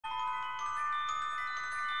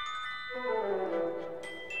And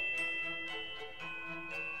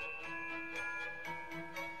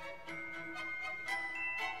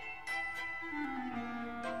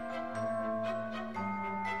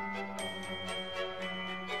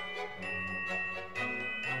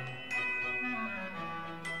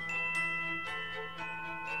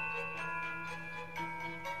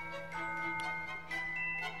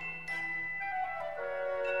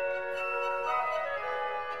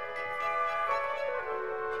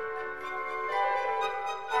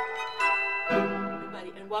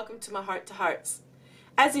welcome to my Heart to Hearts.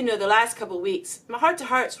 As you know, the last couple of weeks, my Heart to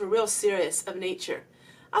Hearts were real serious of nature.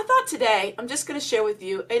 I thought today I'm just going to share with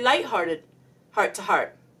you a lighthearted heart to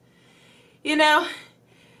heart. You know,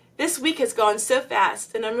 this week has gone so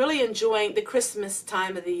fast, and I'm really enjoying the Christmas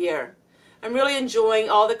time of the year. I'm really enjoying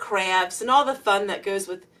all the crafts and all the fun that goes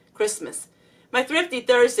with Christmas. My Thrifty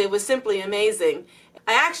Thursday was simply amazing.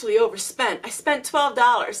 I actually overspent. I spent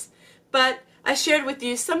 $12, but I shared with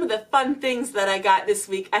you some of the fun things that I got this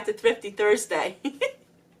week at the Thrifty Thursday.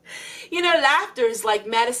 You know, laughter is like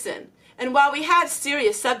medicine, and while we have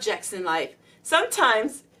serious subjects in life,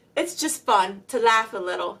 sometimes it's just fun to laugh a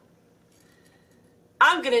little.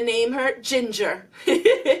 I'm going to name her Ginger.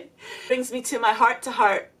 Brings me to my heart to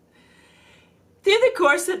heart. Through the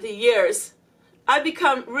course of the years, I've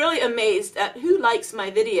become really amazed at who likes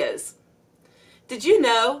my videos. Did you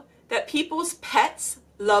know that people's pets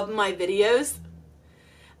love my videos?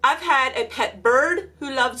 I've had a pet bird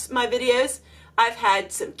who loves my videos. I've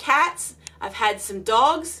had some cats. I've had some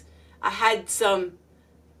dogs. I had some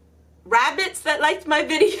rabbits that liked my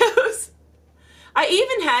videos. I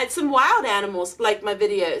even had some wild animals like my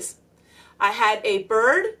videos. I had a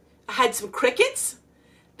bird. I had some crickets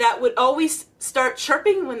that would always start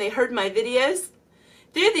chirping when they heard my videos.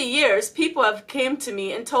 Through the years, people have come to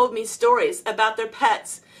me and told me stories about their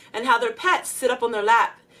pets and how their pets sit up on their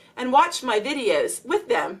lap and watch my videos with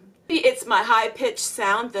them. Maybe it's my high-pitched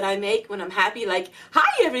sound that I make when I'm happy, like,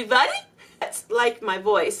 "Hi everybody!" Pets like my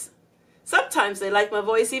voice. Sometimes they like my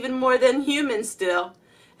voice even more than humans still,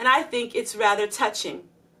 and I think it's rather touching.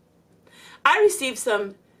 I received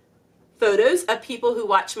some photos of people who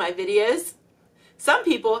watch my videos. Some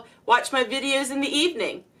people watch my videos in the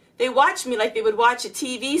evening. They watch me like they would watch a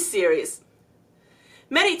TV series.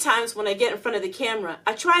 Many times when I get in front of the camera,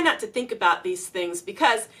 I try not to think about these things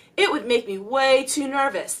because it would make me way too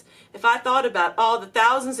nervous if I thought about all the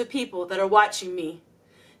thousands of people that are watching me.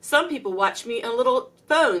 Some people watch me on little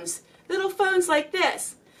phones like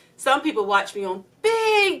this. Some people watch me on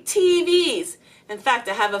big TVs. In fact,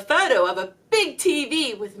 I have a photo of a big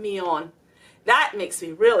TV with me on. That makes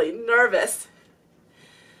me really nervous.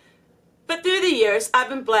 But through the years, I've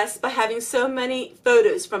been blessed by having so many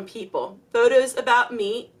photos from people, photos about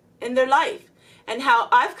me and their life, and how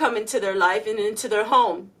I've come into their life and into their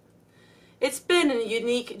home. It's been a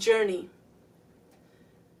unique journey.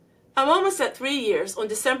 I'm almost at 3 years. On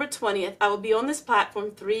December 20th, I will be on this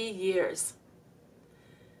platform 3 years.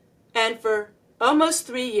 And for almost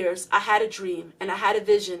 3 years, I had a dream, and I had a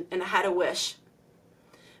vision, and I had a wish.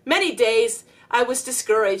 Many days, I was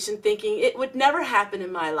discouraged and thinking it would never happen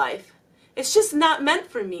in my life. It's just not meant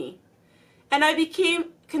for me. And I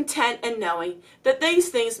became content in knowing that these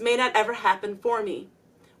things may not ever happen for me.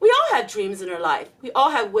 We all have dreams in our life. We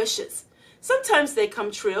all have wishes. Sometimes they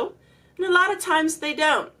come true, and a lot of times they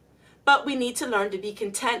don't. But we need to learn to be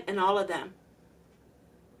content in all of them.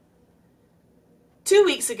 2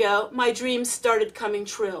 weeks ago, my dreams started coming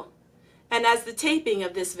true. And as the taping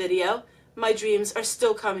of this video, my dreams are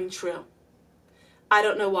still coming true. I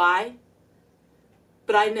don't know why,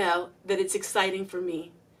 but I know that it's exciting for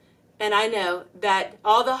me. And I know that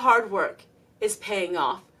all the hard work is paying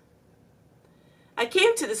off. I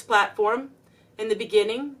came to this platform in the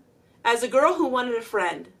beginning as a girl who wanted a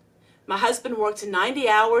friend. My husband worked 90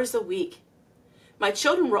 hours a week. My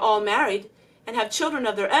children were all married and have children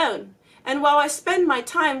of their own. And while I spend my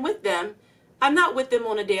time with them, I'm not with them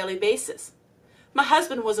on a daily basis. My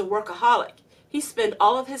husband was a workaholic. He spent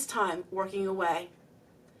all of his time working away.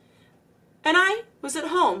 And I was at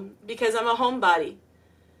home because I'm a homebody.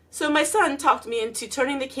 So my son talked me into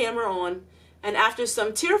turning the camera on, and after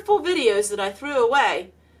some tearful videos that I threw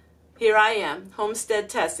away, here I am, Homestead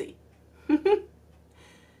Tessie.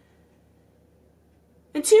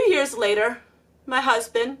 And 2 years later, my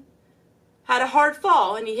husband had a hard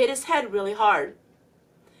fall and he hit his head really hard.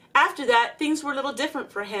 After that, things were a little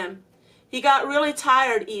different for him. He got really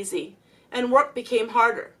tired easy and work became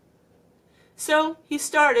harder. So he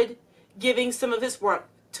started giving some of his work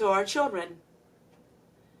to our children.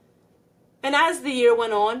 And as the year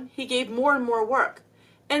went on, he gave more and more work.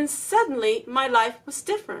 And suddenly, my life was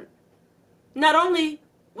different. Not only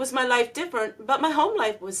was my life different, but my home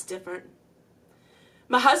life was different.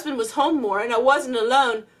 My husband was home more and I wasn't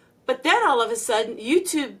alone, but then all of a sudden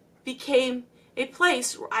YouTube became a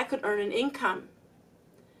place where I could earn an income.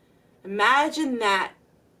 Imagine that.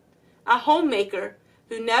 A homemaker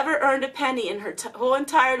who never earned a penny in her whole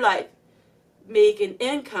entire life making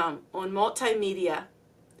income on multimedia.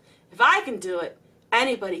 If I can do it,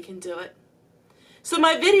 anybody can do it. So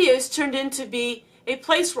my videos turned into be a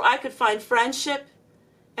place where I could find friendship,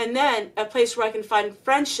 and then a place where I can find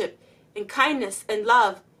friendship and kindness and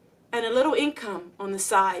love and a little income on the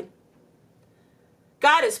side.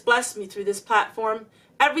 God has blessed me through this platform.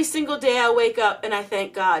 Every single day I wake up and I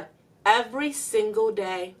thank God. Every single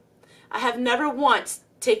day. I have never once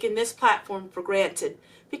taken this platform for granted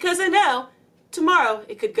because I know tomorrow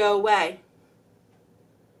it could go away.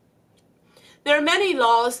 There are many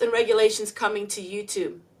laws and regulations coming to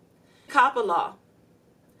YouTube. COPPA law.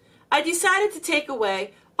 I decided to take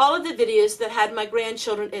away all of the videos that had my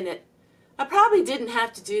grandchildren in it. I probably didn't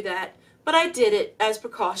have to do that, but I did it as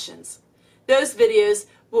precautions. Those videos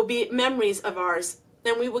will be memories of ours,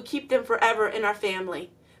 and we will keep them forever in our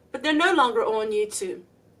family. But they're no longer on YouTube.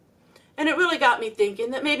 And it really got me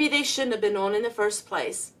thinking that maybe they shouldn't have been on in the first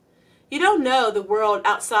place. You don't know the world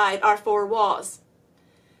outside our four walls.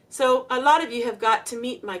 So a lot of you have got to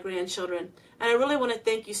meet my grandchildren, and I really want to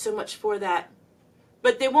thank you so much for that.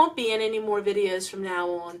 But they won't be in any more videos from now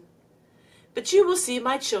on. But you will see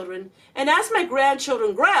my children, and as my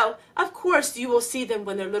grandchildren grow, of course you will see them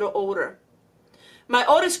when they're a little older. My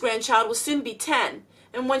oldest grandchild will soon be 10,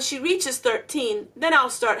 and when she reaches 13, then I'll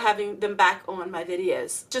start having them back on my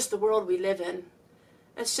videos. Just the world we live in.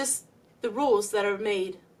 It's just the rules that are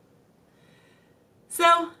made.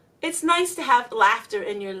 So, it's nice to have laughter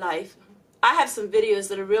in your life. I have some videos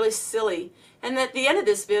that are really silly, and at the end of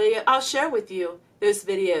this video, I'll share with you those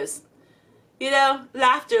videos. You know,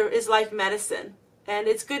 laughter is like medicine, and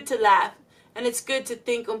it's good to laugh, and it's good to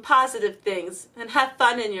think on positive things and have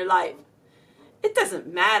fun in your life. It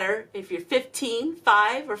doesn't matter if you're 15,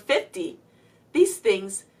 5, or 50. These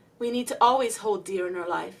things we need to always hold dear in our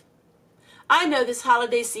life. I know this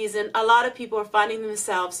holiday season, a lot of people are finding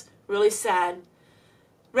themselves really sad,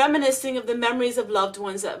 reminiscing of the memories of loved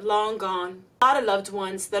ones that have long gone. A lot of loved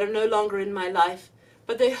ones that are no longer in my life,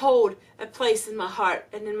 but they hold a place in my heart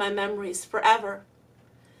and in my memories forever.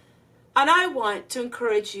 And I want to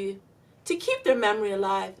encourage you to keep their memory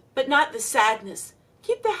alive, but not the sadness.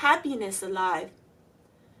 Keep the happiness alive.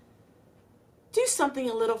 Do something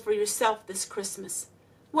a little for yourself this Christmas,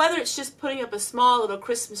 whether it's just putting up a small little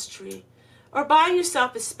Christmas tree or buying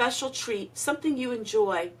yourself a special treat, something you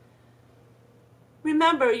enjoy.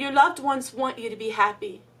 Remember, your loved ones want you to be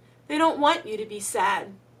happy. They don't want you to be sad.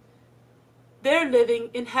 They're living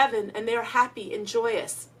in heaven and they're happy and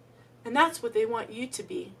joyous. And that's what they want you to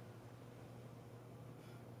be.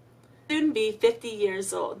 Soon be 50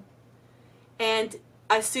 years old. And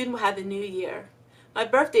I soon will have a new year. My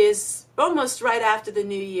birthday is almost right after the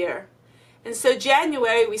new year. And so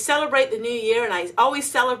January we celebrate the new year, and I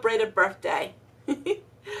always celebrate a birthday.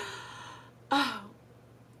 Oh.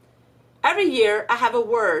 Every year I have a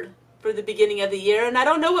word for the beginning of the year, and I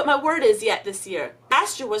don't know what my word is yet this year.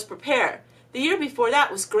 Last year was prepare. The year before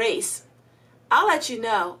that was grace. I'll let you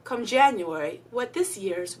know come January what this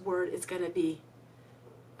year's word is going to be.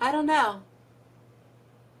 I don't know. I'll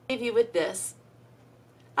leave you with this.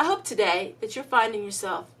 I hope today that you're finding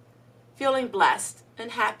yourself feeling blessed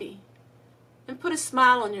and happy, and put a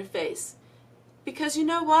smile on your face, because you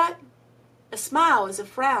know what? A smile is a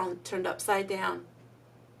frown turned upside down.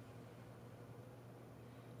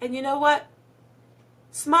 And you know what?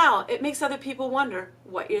 Smile. It makes other people wonder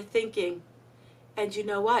what you're thinking. And you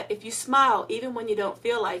know what? If you smile even when you don't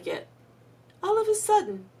feel like it, all of a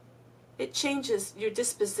sudden it changes your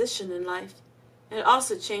disposition in life, and it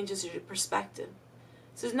also changes your perspective.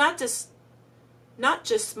 So not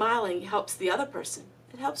just smiling helps the other person,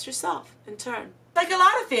 it helps yourself in turn. Like a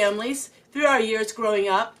lot of families, through our years growing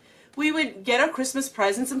up, we would get our Christmas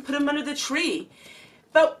presents and put them under the tree.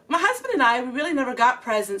 But my husband and I, we really never got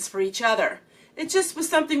presents for each other. It just was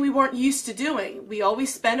something we weren't used to doing. We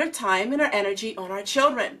always spend our time and our energy on our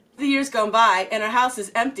children. The years gone by and our house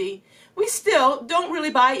is empty, we still don't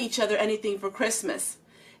really buy each other anything for Christmas.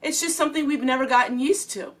 It's just something we've never gotten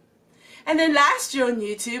used to. And then last year on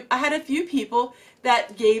YouTube, I had a few people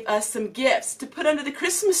that gave us some gifts to put under the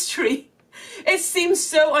Christmas tree. It seems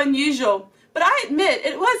so unusual, but I admit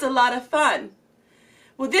it was a lot of fun.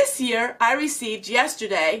 Well, this year I received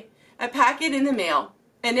yesterday a packet in the mail,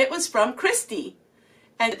 and it was from Christy.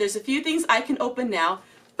 And there's a few things I can open now,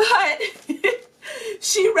 but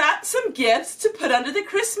she wrapped some gifts to put under the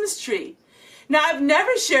Christmas tree. Now, I've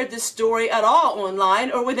never shared this story at all online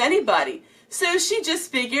or with anybody, so she just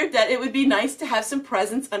figured that it would be nice to have some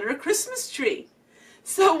presents under a Christmas tree.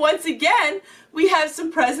 So once again, we have some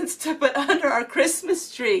presents to put under our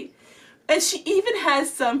Christmas tree. And she even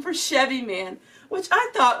has some for Chevy Man, which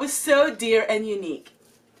I thought was so dear and unique.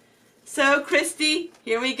 So, Christy,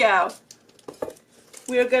 here we go.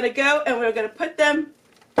 We're going to go and we're going to put them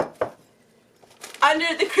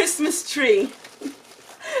under the Christmas tree.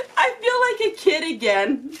 I feel like a kid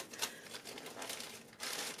again.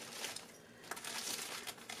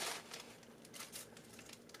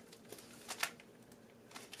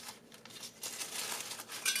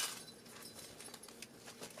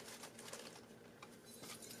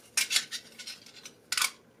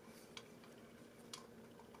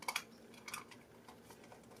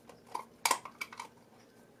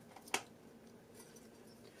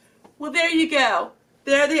 Well, there you go.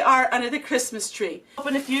 There they are under the Christmas tree.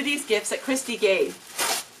 Open a few of these gifts that Christy gave.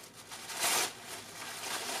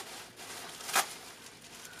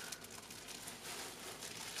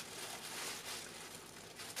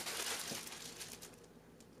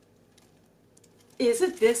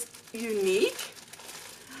 Isn't this unique?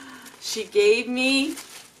 She gave me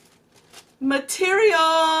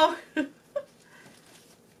material.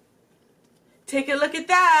 Take a look at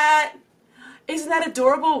that. Isn't that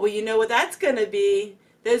adorable? Well, you know what that's going to be.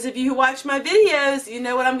 Those of you who watch my videos, you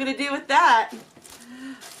know what I'm going to do with that.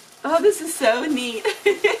 Oh, this is so neat.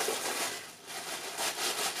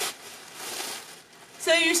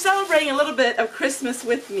 So you're celebrating a little bit of Christmas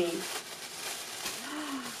with me.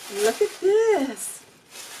 Look at this.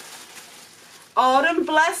 Autumn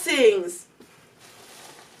blessings.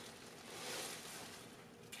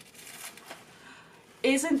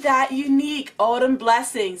 Isn't that unique? Autumn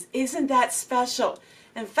blessings. Isn't that special?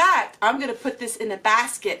 In fact, I'm going to put this in a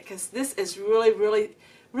basket because this is really, really,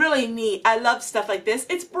 really neat. I love stuff like this.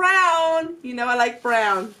 It's brown. You know I like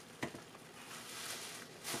brown.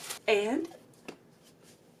 And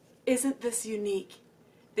isn't this unique?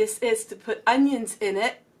 This is to put onions in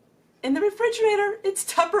it in the refrigerator. It's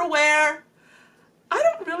Tupperware. I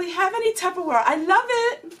don't really have any Tupperware. I love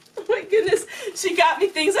it. Oh my goodness. She got me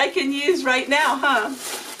things I can use right now, huh?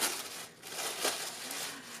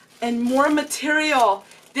 And more material.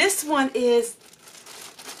 This one is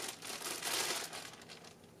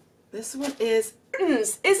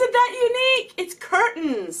curtains. Isn't that unique? It's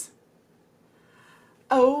curtains.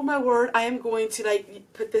 Oh my word. I am going to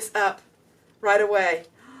put this up right away.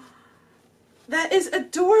 That is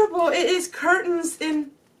adorable. It is curtains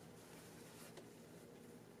in...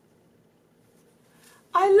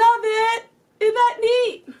 I love it. Isn't that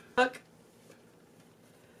neat? Look.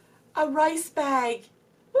 A rice bag.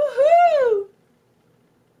 Woohoo!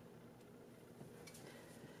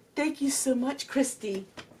 Thank you so much, Christy.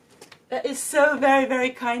 That is so very, very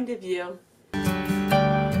kind of you.